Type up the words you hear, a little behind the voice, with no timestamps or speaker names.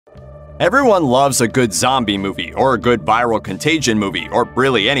Everyone loves a good zombie movie, or a good viral contagion movie, or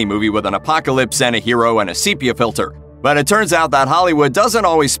really any movie with an apocalypse and a hero and a sepia filter. But it turns out that Hollywood doesn't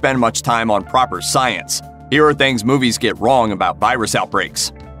always spend much time on proper science. Here are things movies get wrong about virus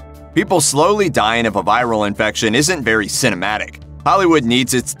outbreaks. People slowly dying of a viral infection isn't very cinematic. Hollywood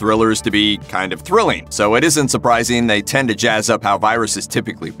needs its thrillers to be kind of thrilling, so it isn't surprising they tend to jazz up how viruses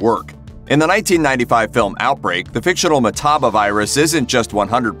typically work. In the 1995 film Outbreak, the fictional Mataba virus isn't just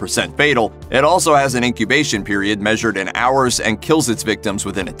 100% fatal, it also has an incubation period measured in hours and kills its victims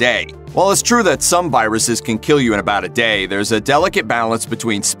within a day. While it's true that some viruses can kill you in about a day, there's a delicate balance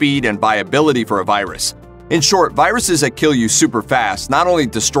between speed and viability for a virus. In short, viruses that kill you super fast not only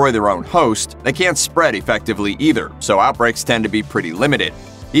destroy their own host, they can't spread effectively either, so outbreaks tend to be pretty limited.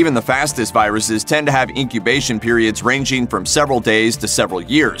 Even the fastest viruses tend to have incubation periods ranging from several days to several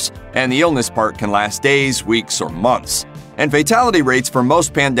years, and the illness part can last days, weeks, or months. And fatality rates for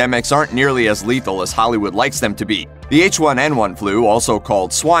most pandemics aren't nearly as lethal as Hollywood likes them to be. The H1N1 flu, also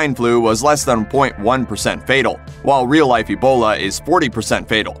called swine flu, was less than 0.1% fatal, while real-life Ebola is 40%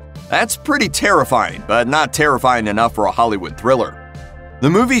 fatal. That's pretty terrifying, but not terrifying enough for a Hollywood thriller. The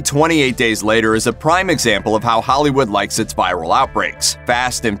movie 28 Days Later is a prime example of how Hollywood likes its viral outbreaks,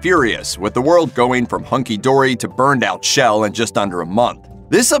 fast and furious, with the world going from hunky-dory to burned-out shell in just under a month.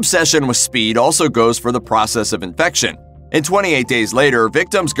 This obsession with speed also goes for the process of infection. In 28 Days Later,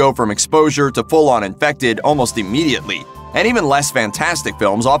 victims go from exposure to full-on infected almost immediately, and even less fantastic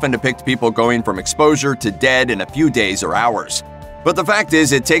films often depict people going from exposure to dead in a few days or hours. But the fact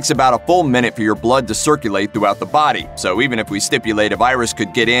is, it takes about a full minute for your blood to circulate throughout the body, so even if we stipulate a virus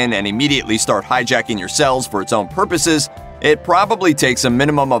could get in and immediately start hijacking your cells for its own purposes, it probably takes a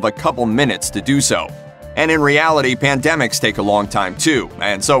minimum of a couple minutes to do so. And in reality, pandemics take a long time too,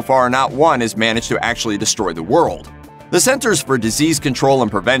 and so far not one has managed to actually destroy the world. The Centers for Disease Control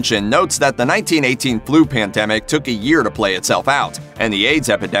and Prevention notes that the 1918 flu pandemic took a year to play itself out, and the AIDS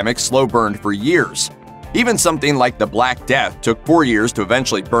epidemic slow-burned for years. Even something like the Black Death took 4 years to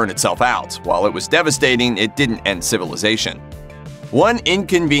eventually burn itself out. While it was devastating, it didn't end civilization. One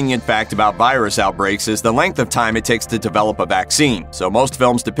inconvenient fact about virus outbreaks is the length of time it takes to develop a vaccine, so most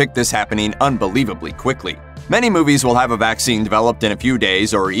films depict this happening unbelievably quickly. Many movies will have a vaccine developed in a few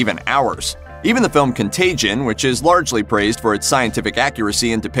days or even hours. Even the film Contagion, which is largely praised for its scientific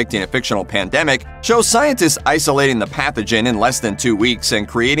accuracy in depicting a fictional pandemic, shows scientists isolating the pathogen in less than 2 weeks and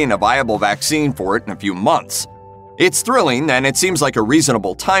creating a viable vaccine for it in a few months. It's thrilling, and it seems like a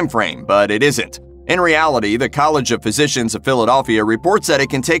reasonable time frame, but it isn't. In reality, the College of Physicians of Philadelphia reports that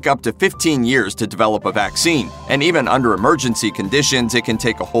it can take up to 15 years to develop a vaccine, and even under emergency conditions, it can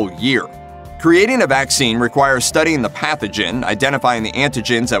take a whole year. Creating a vaccine requires studying the pathogen, identifying the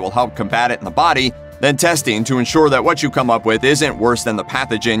antigens that will help combat it in the body, then testing to ensure that what you come up with isn't worse than the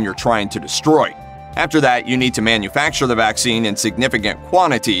pathogen you're trying to destroy. After that, you need to manufacture the vaccine in significant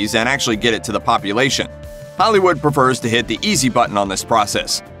quantities and actually get it to the population. Hollywood prefers to hit the easy button on this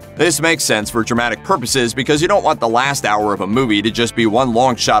process. This makes sense for dramatic purposes because you don't want the last hour of a movie to just be one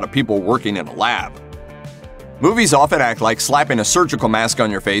long shot of people working in a lab. Movies often act like slapping a surgical mask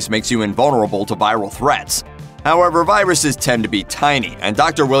on your face makes you invulnerable to viral threats. However, viruses tend to be tiny, and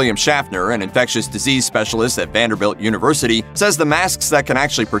Dr. William Schaffner, an infectious disease specialist at Vanderbilt University, says the masks that can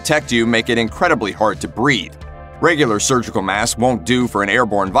actually protect you make it incredibly hard to breathe. Regular surgical masks won't do for an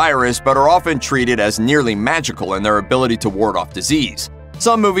airborne virus, but are often treated as nearly magical in their ability to ward off disease.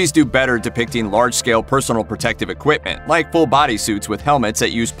 Some movies do better depicting large-scale personal protective equipment, like full body suits with helmets that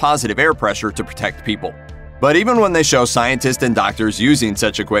use positive air pressure to protect people. But even when they show scientists and doctors using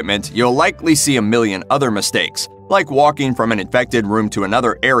such equipment, you'll likely see a million other mistakes, like walking from an infected room to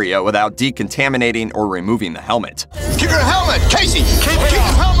another area without decontaminating or removing the helmet. Keep your helmet! Casey! Keep his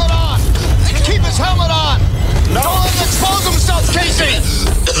helmet on! Keep his helmet on! No. Don't let him expose himself,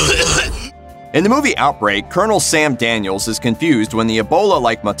 Casey! In the movie Outbreak, Colonel Sam Daniels is confused when the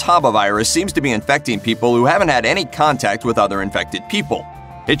Ebola-like Mataba virus seems to be infecting people who haven't had any contact with other infected people.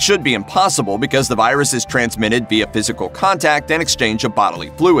 It should be impossible because the virus is transmitted via physical contact and exchange of bodily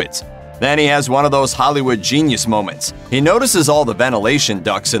fluids. Then he has one of those Hollywood genius moments. He notices all the ventilation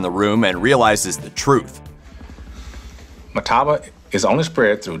ducts in the room and realizes the truth. Mataba is only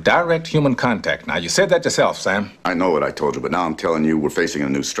spread through direct human contact. Now, you said that yourself, Sam. I know what I told you, but now I'm telling you we're facing a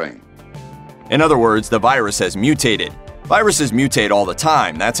new strain. In other words, the virus has mutated. Viruses mutate all the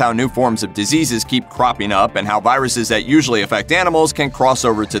time. That's how new forms of diseases keep cropping up and how viruses that usually affect animals can cross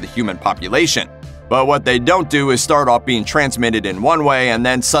over to the human population. But what they don't do is start off being transmitted in one way and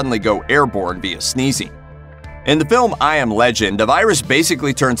then suddenly go airborne via sneezing. In the film I Am Legend, the virus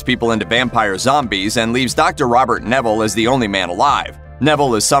basically turns people into vampire zombies and leaves Dr. Robert Neville as the only man alive.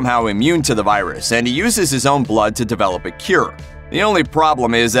 Neville is somehow immune to the virus, and he uses his own blood to develop a cure. The only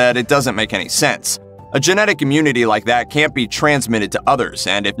problem is that it doesn't make any sense. A genetic immunity like that can't be transmitted to others,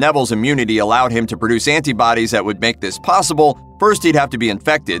 and if Neville's immunity allowed him to produce antibodies that would make this possible, first he'd have to be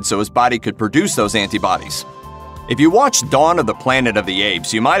infected so his body could produce those antibodies. If you watched Dawn of the Planet of the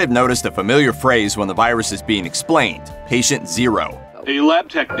Apes, you might have noticed a familiar phrase when the virus is being explained: Patient Zero. A lab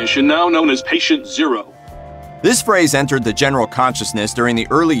technician now known as Patient Zero. This phrase entered the general consciousness during the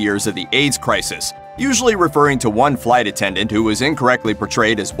early years of the AIDS crisis, usually referring to one flight attendant who was incorrectly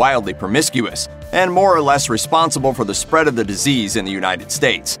portrayed as wildly promiscuous and more or less responsible for the spread of the disease in the United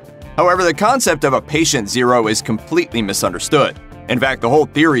States. However, the concept of a patient zero is completely misunderstood. In fact, the whole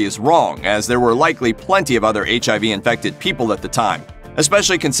theory is wrong, as there were likely plenty of other HIV-infected people at the time,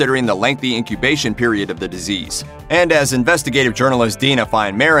 especially considering the lengthy incubation period of the disease. And as investigative journalist Dina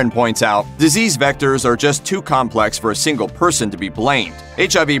Fine-Marin points out, disease vectors are just too complex for a single person to be blamed.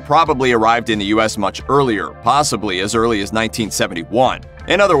 HIV probably arrived in the US much earlier, possibly as early as 1971.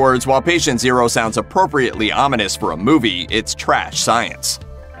 In other words, while Patient Zero sounds appropriately ominous for a movie, it's trash science.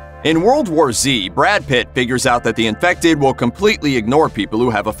 In World War Z, Brad Pitt figures out that the infected will completely ignore people who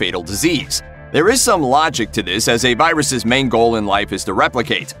have a fatal disease. There is some logic to this, as a virus's main goal in life is to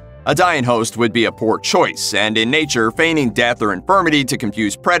replicate. A dying host would be a poor choice, and in nature, feigning death or infirmity to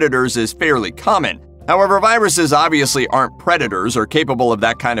confuse predators is fairly common. However, viruses obviously aren't predators or capable of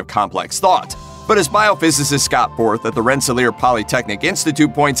that kind of complex thought. But as biophysicist Scott Forth at the Rensselaer Polytechnic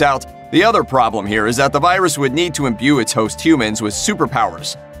Institute points out, the other problem here is that the virus would need to imbue its host humans with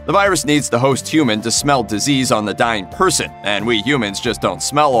superpowers. The virus needs the host human to smell disease on the dying person, and we humans just don't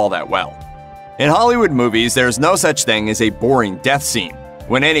smell all that well. In Hollywood movies, there's no such thing as a boring death scene.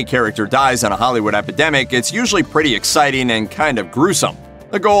 When any character dies in a Hollywood epidemic, it's usually pretty exciting and kind of gruesome.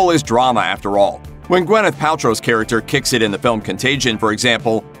 The goal is drama, after all. When Gwyneth Paltrow's character kicks it in the film Contagion, for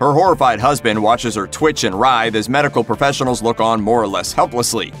example, her horrified husband watches her twitch and writhe as medical professionals look on more or less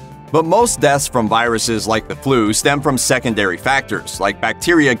helplessly. But most deaths from viruses like the flu stem from secondary factors, like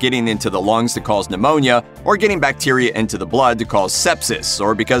bacteria getting into the lungs to cause pneumonia, or getting bacteria into the blood to cause sepsis,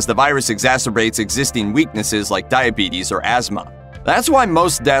 or because the virus exacerbates existing weaknesses like diabetes or asthma. That's why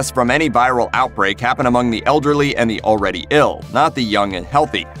most deaths from any viral outbreak happen among the elderly and the already ill, not the young and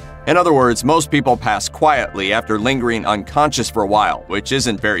healthy. In other words, most people pass quietly after lingering unconscious for a while, which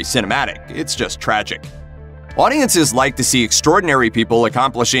isn't very cinematic, it's just tragic. Audiences like to see extraordinary people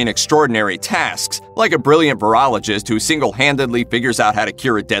accomplishing extraordinary tasks, like a brilliant virologist who single-handedly figures out how to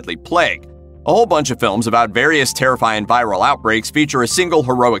cure a deadly plague. A whole bunch of films about various terrifying viral outbreaks feature a single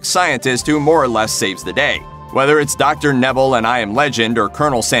heroic scientist who more or less saves the day, whether it's Dr. Neville in I Am Legend or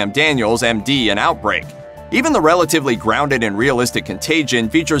Colonel Sam Daniels, MD, in Outbreak. Even the relatively grounded and realistic Contagion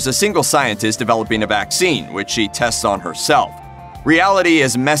features a single scientist developing a vaccine, which she tests on herself. Reality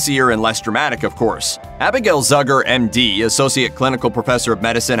is messier and less dramatic, of course. Abigail Zugger, MD, Associate Clinical Professor of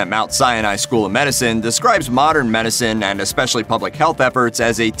Medicine at Mount Sinai School of Medicine, describes modern medicine and especially public health efforts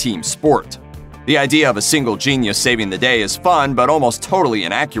as a team sport. The idea of a single genius saving the day is fun, but almost totally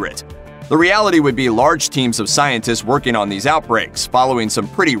inaccurate. The reality would be large teams of scientists working on these outbreaks, following some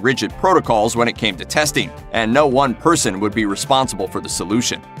pretty rigid protocols when it came to testing, and no one person would be responsible for the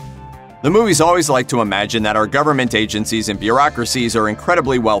solution. The movies always like to imagine that our government agencies and bureaucracies are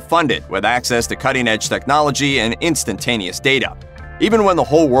incredibly well-funded, with access to cutting-edge technology and instantaneous data. Even when the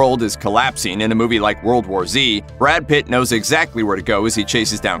whole world is collapsing in a movie like World War Z, Brad Pitt knows exactly where to go as he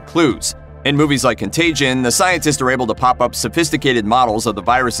chases down clues. In movies like Contagion, the scientists are able to pop up sophisticated models of the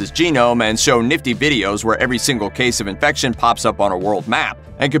virus's genome and show nifty videos where every single case of infection pops up on a world map,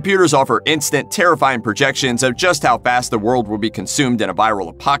 and computers offer instant, terrifying projections of just how fast the world will be consumed in a viral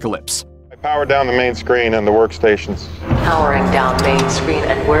apocalypse. Power down the main screen and the workstations. Powering down main screen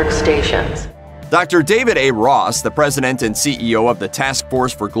and workstations. Dr. David A. Ross, the president and CEO of the Task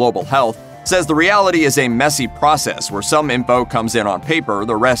Force for Global Health, says the reality is a messy process where some info comes in on paper,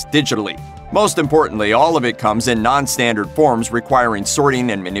 the rest digitally. Most importantly, all of it comes in non-standard forms requiring sorting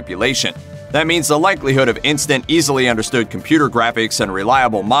and manipulation. That means the likelihood of instant, easily understood computer graphics and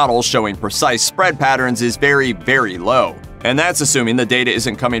reliable models showing precise spread patterns is very, very low. And that's assuming the data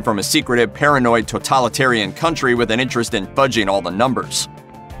isn't coming from a secretive, paranoid, totalitarian country with an interest in fudging all the numbers.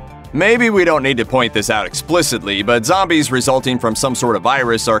 Maybe we don't need to point this out explicitly, but zombies resulting from some sort of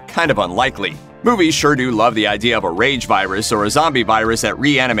virus are kind of unlikely. Movies sure do love the idea of a rage virus or a zombie virus that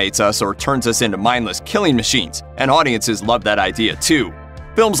reanimates us or turns us into mindless killing machines, and audiences love that idea too.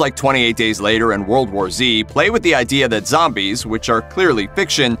 Films like 28 Days Later and World War Z play with the idea that zombies, which are clearly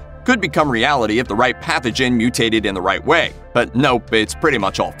fiction, could become reality if the right pathogen mutated in the right way. But nope, it's pretty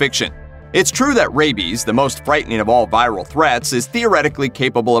much all fiction. It's true that rabies, the most frightening of all viral threats, is theoretically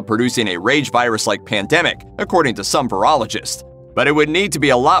capable of producing a rage virus-like pandemic, according to some virologists. But it would need to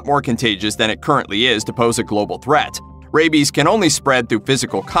be a lot more contagious than it currently is to pose a global threat. Rabies can only spread through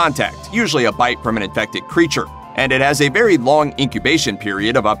physical contact, usually a bite from an infected creature, and it has a very long incubation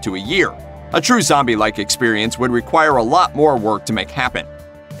period of up to a year. A true zombie-like experience would require a lot more work to make happen.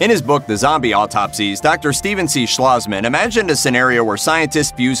 In his book, The Zombie Autopsies, Dr. Stephen C. Schlossman imagined a scenario where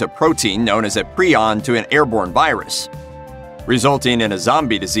scientists fuse a protein known as a prion to an airborne virus, resulting in a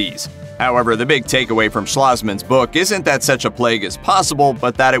zombie disease. However, the big takeaway from Schlossman's book isn't that such a plague is possible,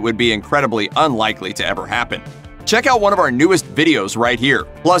 but that it would be incredibly unlikely to ever happen. Check out one of our newest videos right here.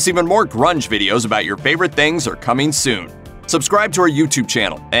 Plus, even more grunge videos about your favorite things are coming soon. Subscribe to our YouTube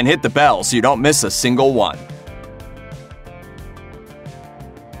channel and hit the bell so you don't miss a single one.